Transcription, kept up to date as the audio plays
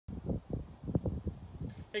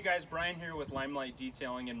Hey guys, Brian here with Limelight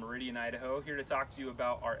Detailing in Meridian, Idaho, here to talk to you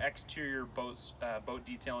about our exterior boat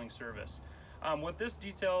detailing service. What this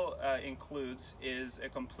detail includes is a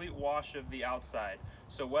complete wash of the outside.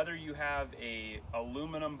 So whether you have a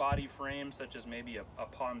aluminum body frame, such as maybe a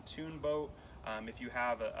pontoon boat, if you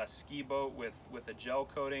have a ski boat with a gel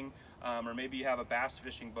coating, or maybe you have a bass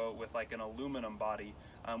fishing boat with like an aluminum body,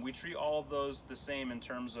 we treat all of those the same in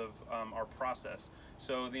terms of our process.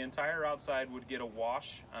 So the entire outside would get a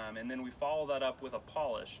wash, and then we follow that up with a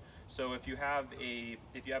polish. So if you have a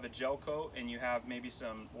gel coat and you have maybe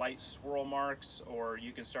some light swirl marks, or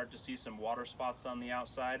you can start to see some water spots on the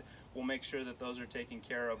outside, we'll make sure that those are taken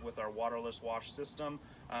care of with our waterless wash system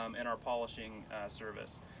and our polishing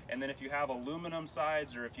service. And then if you have aluminum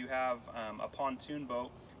sides, or if you have a pontoon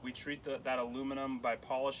boat, we treat that aluminum by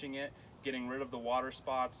polishing it, getting rid of the water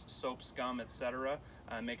spots, soap, scum, etc.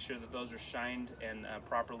 Make sure that those are shined and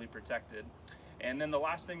properly protected. And then the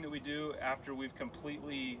last thing that we do after we've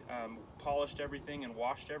completely polished everything and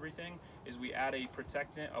washed everything is we add a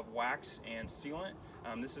protectant of wax and sealant.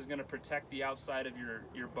 This is going to protect the outside of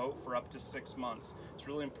your boat for up to 6 months. It's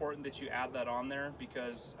really important that you add that on there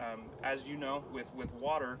because, as you know, with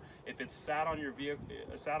water, if it's sat on your vehicle,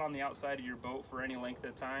 sat on the outside of your boat for any length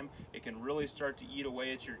of time, it can really start to eat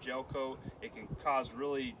away at your gel coat. It can cause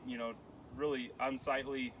really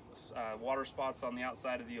unsightly water spots on the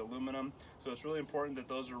outside of the aluminum. So it's really important that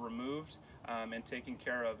those are removed and taken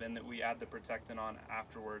care of, and that we add the protectant on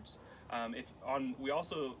afterwards. We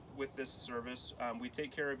also, with this service, we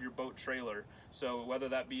take care of your boat trailer. So whether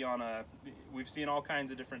that be on we've seen all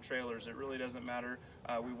kinds of different trailers, it really doesn't matter.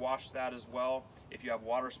 We wash that as well. If you have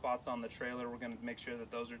water spots on the trailer, we're going to make sure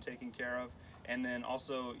that those are taken care of. And then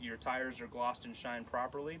also your tires are glossed and shined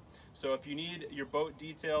properly. So if you need your boat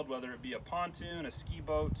detailed, whether it be a pontoon, a ski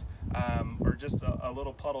boat, or just a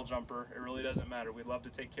little puddle jumper, it really doesn't matter. We'd love to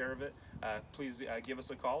take care of it. Please give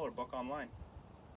us a call or book online.